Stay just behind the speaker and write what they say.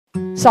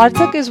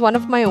Sarthak is one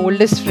of my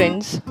oldest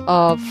friends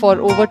for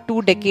over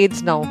 2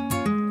 decades now.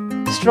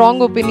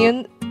 Strong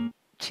opinion.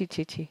 Chi,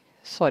 chi, chi.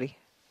 Sorry.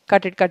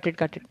 Cut it.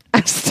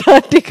 I'm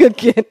starting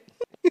again.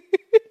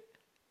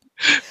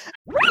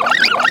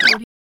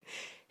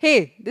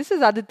 Hey, this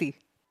is Aditi.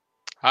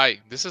 Hi,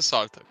 this is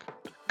Sarthak.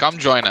 Come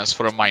join us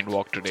for a mind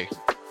walk today.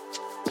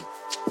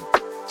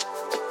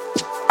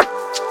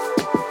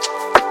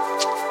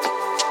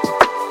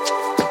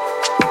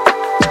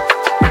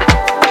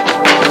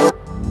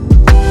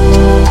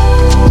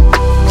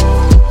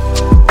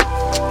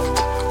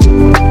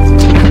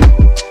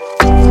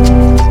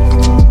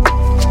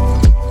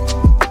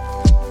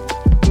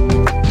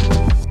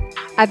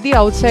 At the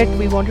outset,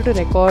 we wanted to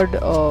record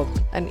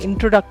an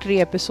introductory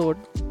episode.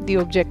 The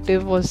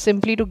objective was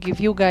simply to give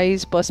you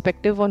guys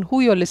perspective on who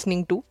you're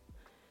listening to,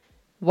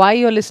 why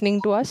you're listening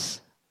to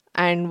us,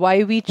 and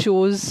why we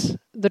chose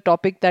the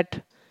topic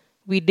that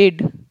we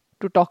did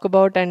to talk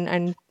about,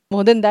 and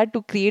more than that,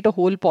 to create a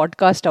whole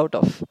podcast out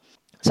of.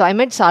 So I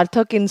met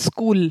Sarthak in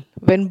school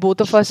when both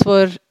of us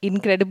were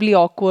incredibly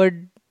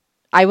awkward.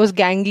 I was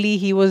gangly,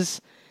 he was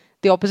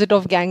the opposite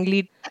of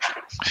gangly.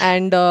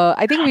 And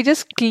I think we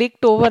just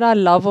clicked over our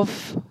love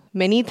of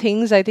many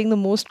things. I think the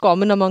most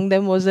common among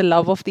them was the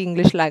love of the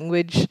English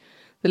language,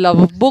 the love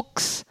of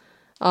books,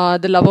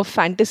 the love of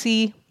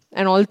fantasy,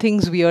 and all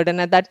things weird.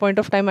 And at that point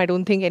of time, I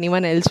don't think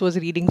anyone else was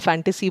reading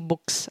fantasy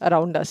books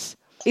around us.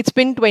 It's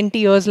been 20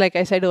 years, like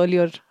I said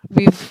earlier.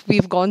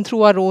 We've gone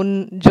through our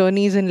own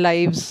journeys in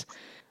lives.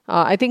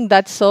 I think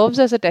that serves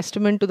as a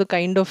testament to the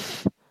kind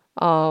of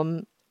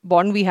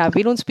bond we have.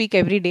 We don't speak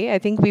every day. I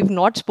think we've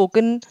not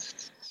spoken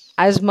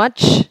as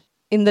much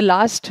in the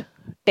last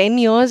 10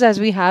 years as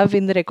we have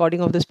in the recording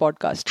of this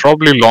podcast.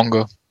 Probably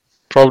longer.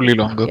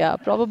 Yeah,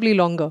 probably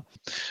longer.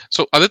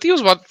 So Aditi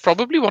was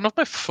probably one of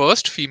my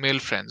first female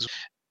friends.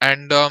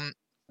 And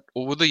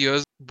over the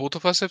years, both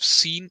of us have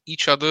seen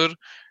each other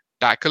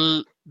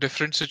tackle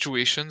different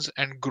situations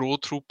and grow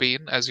through pain,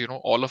 as you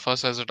know, all of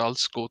us as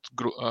adults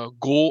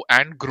go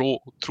and grow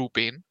through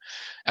pain,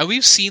 and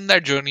we've seen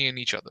that journey in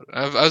each other.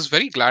 I was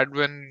very glad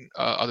when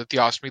Aditi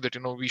asked me that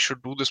we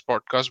should do this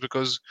podcast,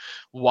 because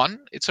one,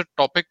 it's a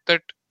topic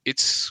that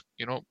it's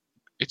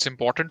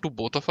important to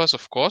both of us,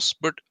 of course,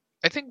 but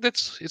I think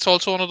it's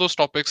also one of those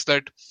topics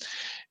that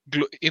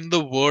in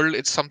the world,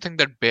 it's something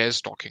that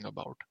bears talking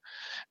about.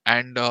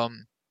 And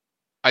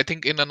I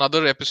think in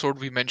another episode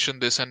we mentioned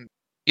this, and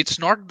it's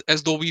not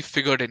as though we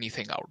figured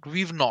anything out.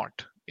 We've not.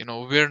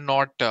 We're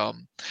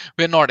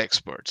not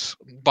experts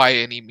by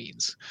any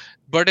means.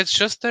 But it's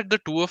just that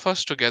the two of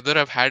us together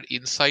have had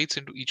insights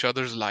into each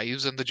other's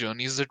lives and the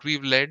journeys that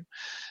we've led,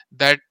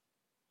 that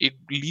it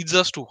leads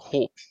us to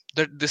hope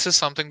that this is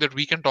something that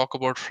we can talk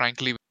about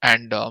frankly.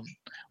 And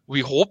we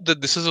hope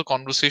that this is a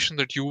conversation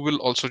that you will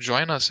also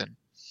join us in.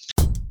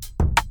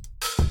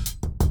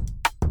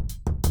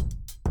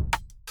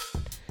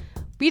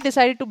 We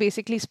decided to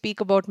basically speak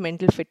about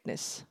mental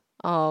fitness.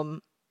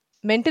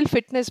 Mental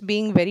fitness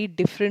being very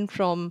different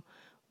from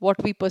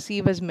what we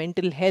perceive as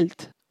mental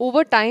health.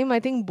 Over time, I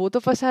think both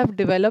of us have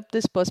developed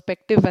this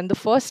perspective. And the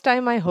first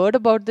time I heard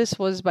about this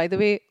was, by the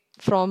way,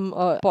 from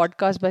a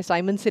podcast by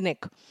Simon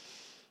Sinek.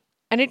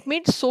 And it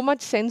made so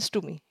much sense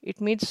to me.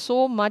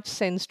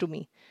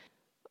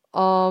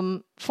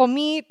 For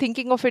me,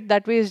 thinking of it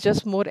that way is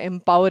just more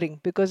empowering,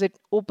 because it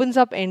opens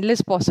up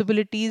endless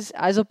possibilities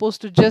as opposed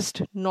to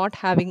just not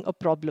having a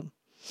problem.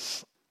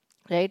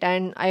 Right?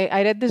 And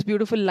I read this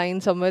beautiful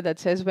line somewhere that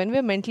says, when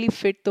we're mentally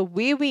fit, the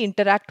way we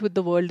interact with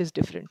the world is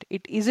different.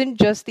 It isn't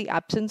just the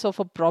absence of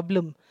a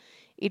problem,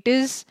 it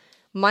is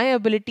my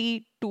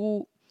ability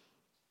to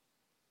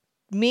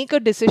make a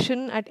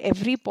decision at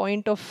every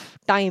point of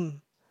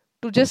time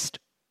to just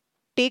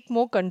take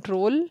more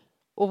control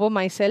over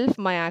myself,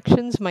 my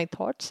actions, my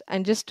thoughts,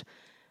 and just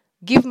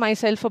give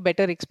myself a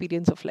better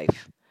experience of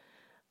life.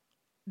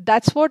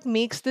 That's what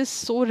makes this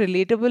so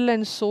relatable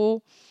and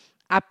so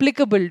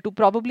applicable to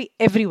probably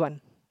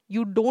everyone.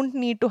 You don't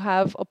need to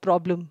have a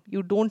problem.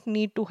 You don't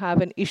need to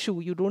have an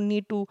issue. You don't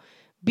need to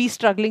be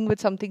struggling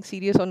with something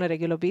serious on a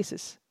regular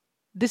basis.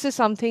 This is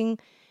something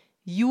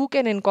you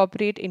can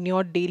incorporate in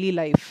your daily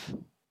life.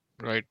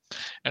 Right.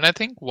 And I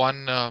think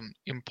one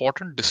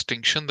important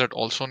distinction that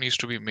also needs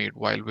to be made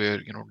while we're,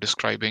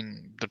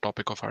 describing the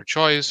topic of our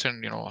choice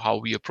and, how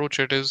we approach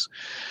it is,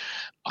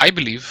 I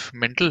believe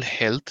mental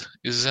health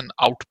is an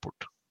output.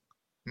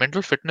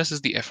 Mental fitness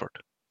is the effort.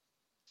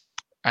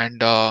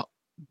 And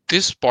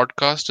this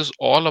podcast is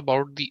all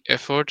about the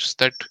efforts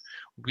that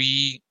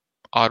we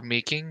are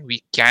making,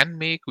 we can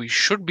make, we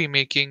should be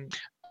making.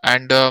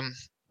 And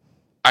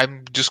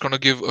I'm just going to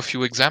give a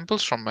few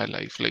examples from my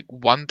life. Like,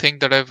 one thing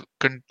that I've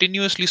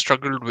continuously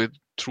struggled with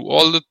through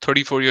all the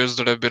 34 years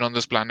that I've been on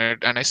this planet,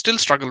 and I still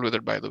struggle with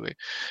it, by the way,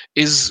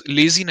 is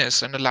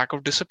laziness and a lack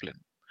of discipline.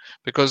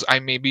 Because I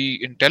may be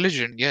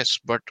intelligent, yes,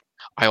 but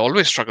I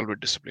always struggle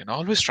with discipline. I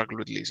always struggle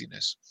with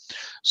laziness.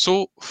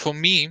 So for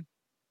me,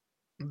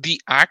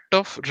 the act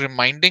of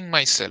reminding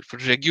myself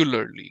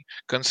regularly,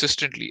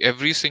 consistently,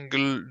 every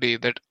single day,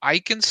 that I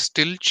can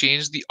still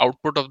change the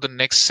output of the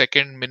next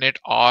second, minute,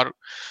 hour,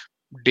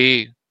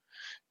 day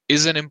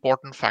is an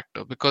important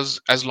factor,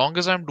 because as long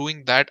as I'm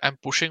doing that, I'm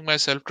pushing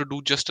myself to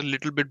do just a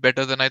little bit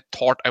better than I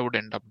thought I would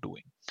end up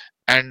doing.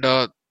 And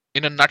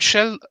in a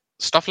nutshell,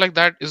 stuff like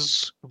that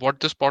is what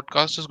this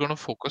podcast is going to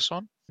focus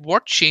on.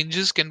 What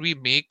changes can we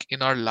make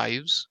in our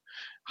lives?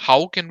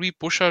 How can we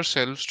push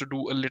ourselves to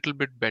do a little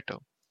bit better?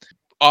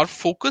 Our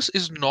focus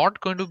is not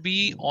going to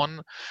be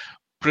on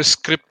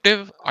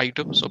prescriptive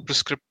items or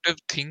prescriptive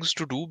things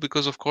to do,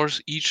 because of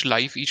course each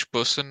life, each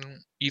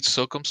person, each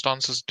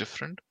circumstance is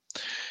different.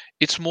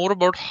 It's more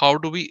about how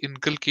do we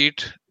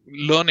inculcate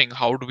learning,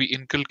 how do we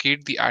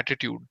inculcate the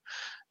attitude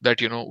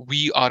that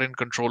we are in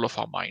control of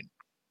our mind,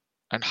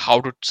 and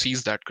how to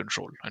seize that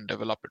control and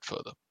develop it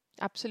further.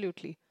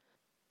 Absolutely.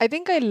 I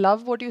think I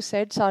love what you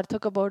said,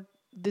 Sarthak, about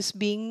this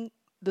being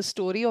the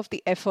story of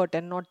the effort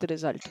and not the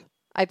result.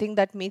 I think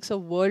that makes a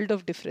world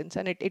of difference,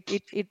 and it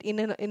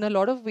in a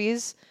lot of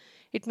ways,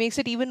 it makes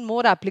it even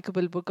more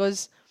applicable,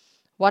 because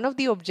one of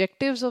the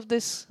objectives of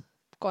this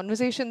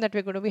conversation that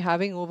we're going to be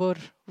having over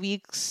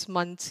weeks,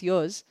 months,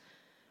 years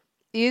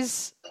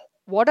is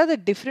what are the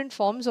different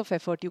forms of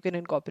effort you can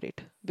incorporate,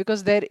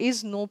 because there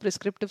is no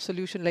prescriptive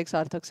solution, like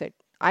Sarthak said.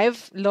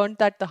 I've learned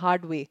that the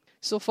hard way.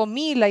 So for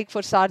me, like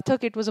for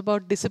Sarthak, it was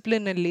about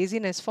discipline and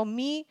laziness. For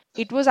me,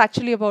 it was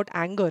actually about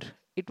anger.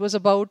 It was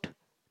about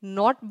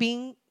not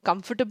being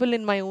comfortable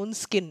in my own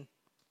skin.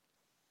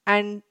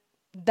 And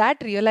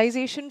that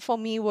realization for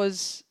me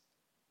was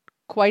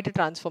quite a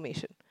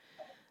transformation.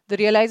 The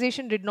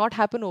realization did not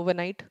happen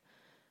overnight.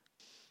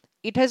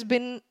 It has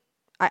been,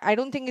 I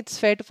don't think it's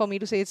fair for me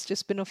to say it's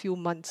just been a few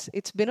months.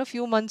 It's been a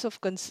few months of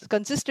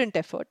consistent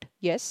effort,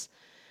 yes.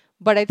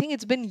 But I think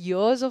it's been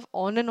years of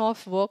on and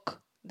off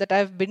work that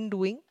I've been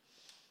doing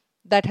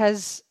that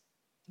has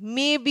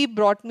maybe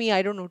brought me,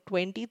 I don't know,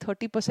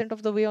 20-30%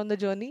 of the way on the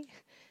journey.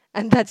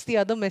 And that's the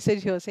other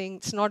message here, saying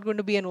it's not going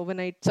to be an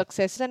overnight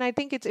success. And I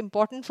think it's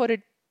important for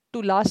it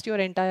to last your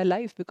entire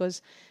life,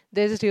 because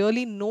there's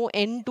really no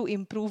end to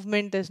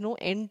improvement, there's no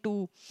end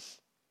to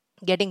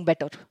getting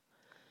better.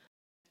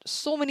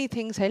 So many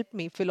things helped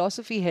me.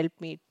 Philosophy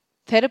helped me.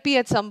 Therapy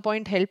at some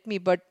point helped me,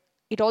 but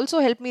it also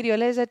helped me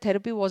realize that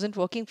therapy wasn't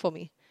working for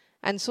me.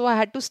 And so I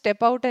had to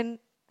step out and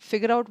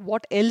figure out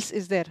what else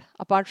is there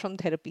apart from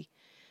therapy.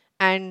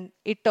 And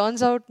it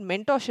turns out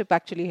mentorship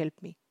actually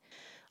helped me.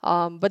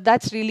 But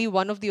that's really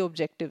one of the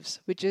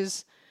objectives, which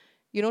is,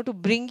 to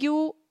bring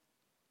you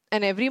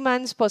an every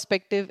man's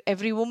perspective,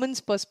 every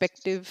woman's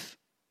perspective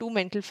to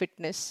mental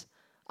fitness.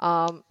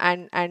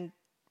 And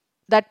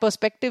that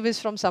perspective is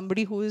from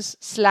somebody who is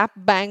slap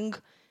bang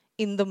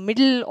in the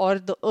middle or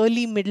the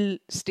early middle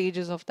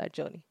stages of that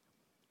journey.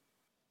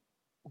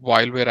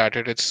 While we're at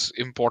it, it's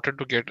important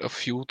to get a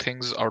few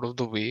things out of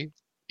the way.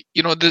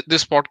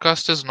 This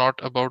podcast is not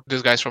about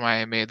this guy's from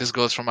IMA, this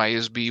girl's from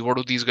ISB. What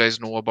do these guys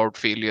know about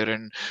failure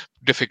and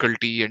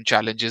difficulty and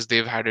challenges?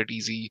 They've had it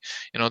easy.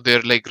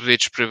 They're like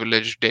rich,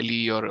 privileged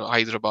Delhi or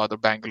Hyderabad or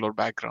Bangalore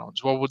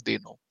backgrounds. What would they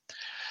know?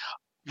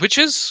 Which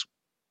is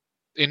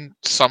in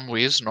some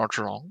ways not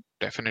wrong,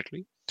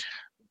 definitely.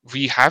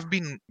 We have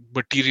been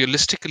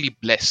materialistically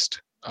blessed.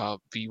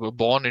 We were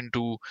born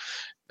into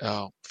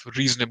uh,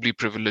 reasonably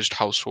privileged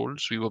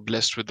households. We were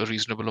blessed with a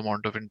reasonable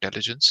amount of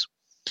intelligence,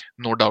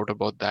 no doubt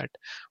about that.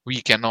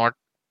 We cannot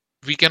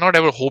we cannot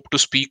ever hope to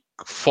speak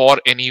for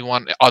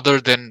anyone other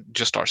than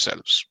just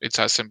ourselves. It's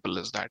as simple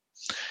as that.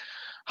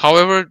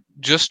 However,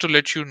 just to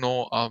let you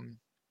know,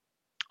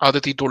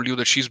 Aditi told you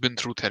that she's been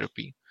through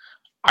therapy.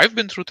 I've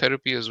been through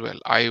therapy as well.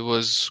 I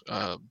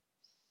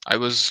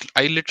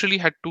literally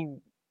had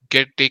to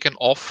get taken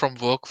off from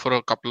work for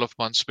a couple of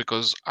months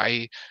because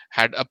I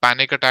had a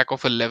panic attack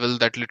of a level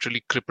that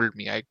literally crippled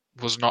me. I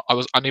was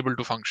unable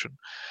to function,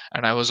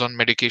 and I was on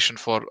medication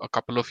for a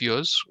couple of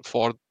years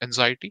for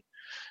anxiety,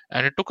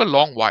 and it took a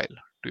long while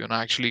to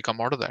actually come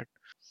out of that.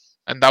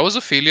 And that was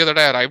a failure that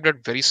I arrived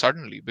at very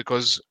suddenly,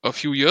 because a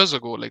few years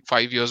ago, like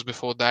 5 years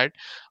before that,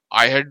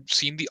 I had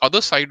seen the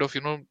other side of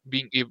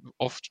being able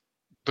of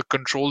the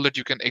control that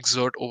you can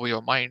exert over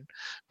your mind,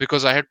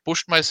 because I had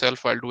pushed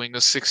myself while doing a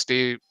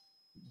 6-day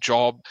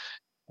job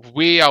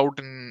way out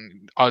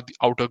in the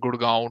outer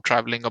Gurgaon,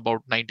 traveling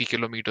about 90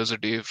 kilometers a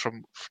day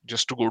from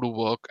just to go to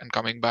work and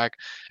coming back,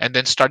 and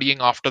then studying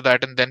after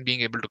that, and then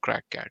being able to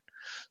crack CAT.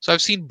 So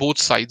I've seen both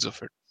sides of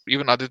it.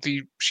 Even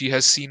Aditi, she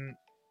has seen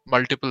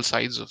multiple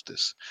sides of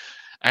this,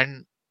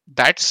 and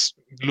that's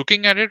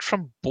looking at it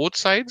from both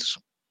sides.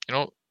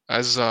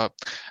 As I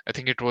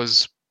think it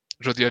was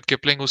Rudyard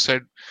Kipling who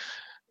said,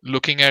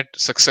 looking at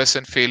success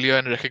and failure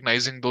and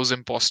recognizing those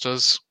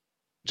imposters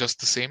just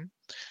the same.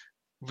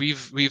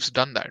 We've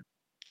done that.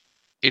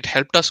 It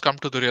helped us come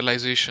to the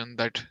realization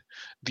that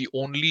the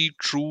only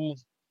true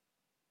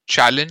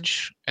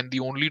challenge and the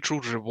only true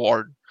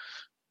reward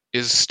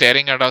is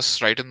staring at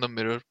us right in the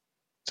mirror.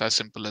 It's as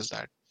simple as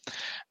that.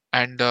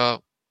 And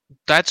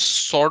that's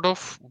sort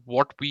of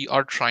what we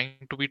are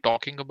trying to be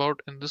talking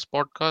about in this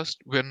podcast.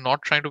 We're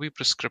not trying to be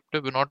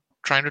prescriptive. We're not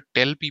trying to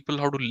tell people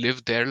how to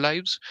live their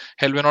lives.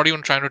 Hell, we're not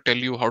even trying to tell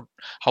you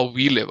how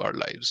we live our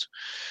lives.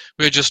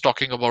 We're just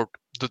talking about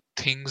the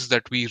things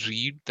that we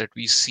read, that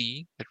we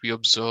see, that we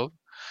observe,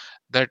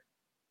 that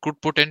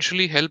could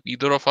potentially help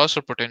either of us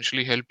or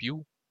potentially help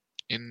you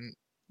in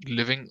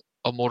living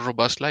a more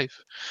robust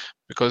life.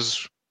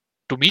 Because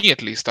to me,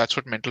 at least, that's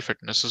what mental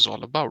fitness is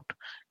all about.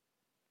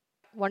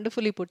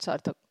 Wonderfully put,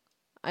 Sarthak.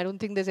 I don't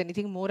think there's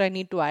anything more I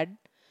need to add.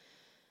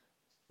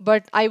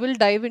 But I will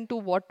dive into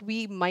what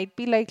we might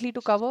be likely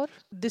to cover.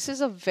 This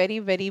is a very,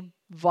 very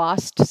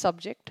vast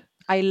subject.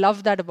 I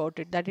love that about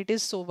it, that it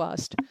is so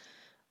vast.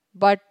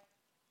 But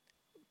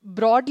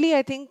broadly,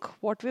 I think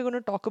what we're going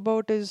to talk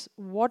about is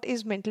what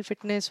is mental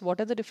fitness?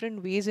 What are the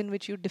different ways in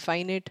which you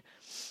define it?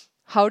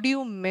 How do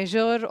you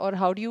measure, or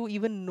how do you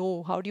even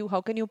know?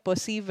 How can you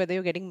perceive whether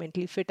you're getting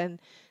mentally fit? And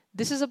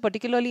this is a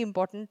particularly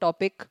important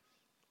topic,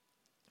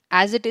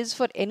 as it is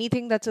for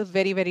anything that's a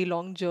very, very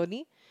long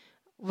journey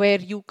where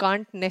you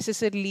can't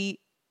necessarily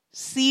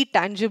see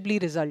tangibly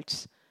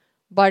results.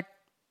 But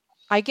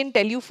I can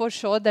tell you for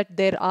sure that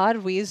there are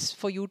ways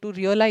for you to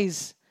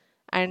realize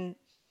and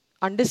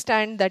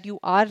understand that you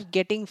are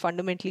getting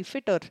fundamentally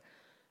fitter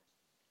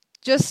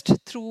just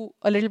through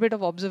a little bit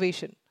of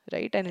observation,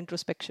 right, and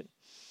introspection.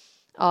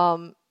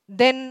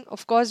 Then,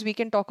 of course, we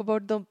can talk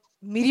about the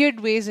myriad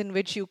ways in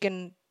which you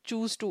can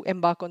choose to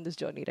embark on this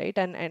journey, right?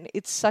 And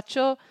it's such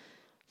a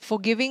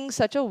forgiving,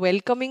 such a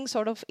welcoming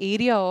sort of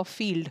area or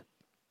field,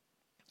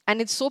 and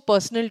it's so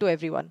personal to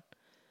everyone.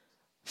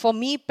 For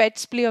me,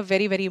 pets play a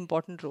very, very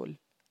important role.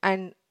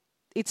 And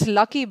it's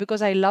lucky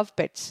because I love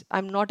pets.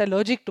 I'm not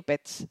allergic to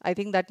pets. I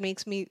think that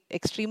makes me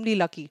extremely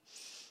lucky.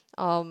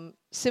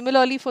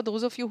 Similarly, for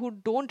those of you who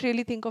don't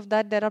really think of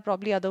that, there are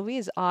probably other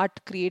ways: art,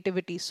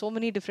 creativity, so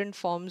many different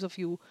forms of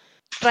you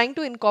trying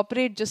to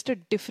incorporate just a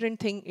different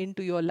thing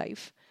into your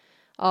life.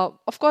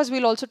 Of course,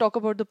 we'll also talk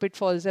about the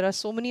pitfalls. There are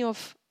so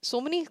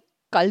many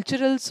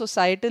cultural,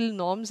 societal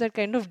norms that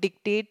kind of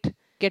dictate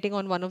getting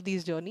on one of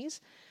these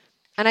journeys.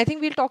 And I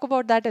think we'll talk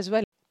about that as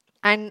well.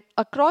 And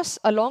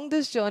along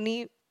this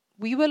journey,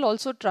 we will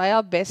also try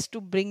our best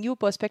to bring you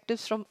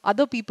perspectives from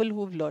other people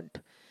who've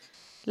learned.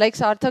 Like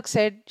Sarthak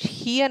said,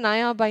 he and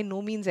I are by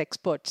no means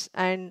experts,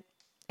 and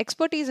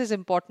expertise is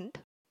important.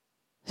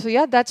 So,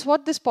 yeah, that's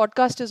what this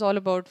podcast is all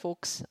about,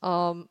 folks.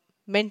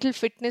 Mental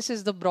fitness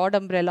is the broad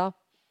umbrella,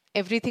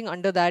 everything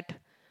under that.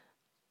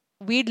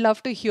 We'd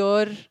love to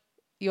hear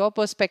your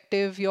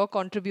perspective, your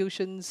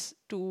contributions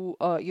to,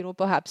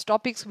 perhaps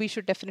topics we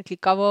should definitely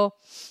cover.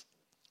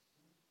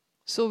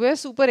 So we're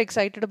super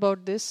excited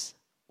about this.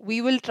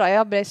 We will try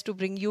our best to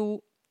bring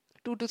you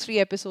 2 to 3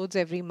 episodes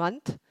every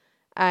month,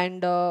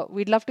 and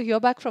we'd love to hear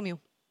back from you.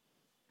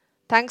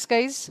 Thanks,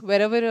 guys.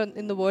 Wherever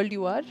in the world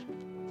you are,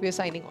 we're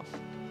signing off.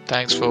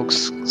 Thanks,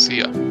 folks. See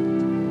ya.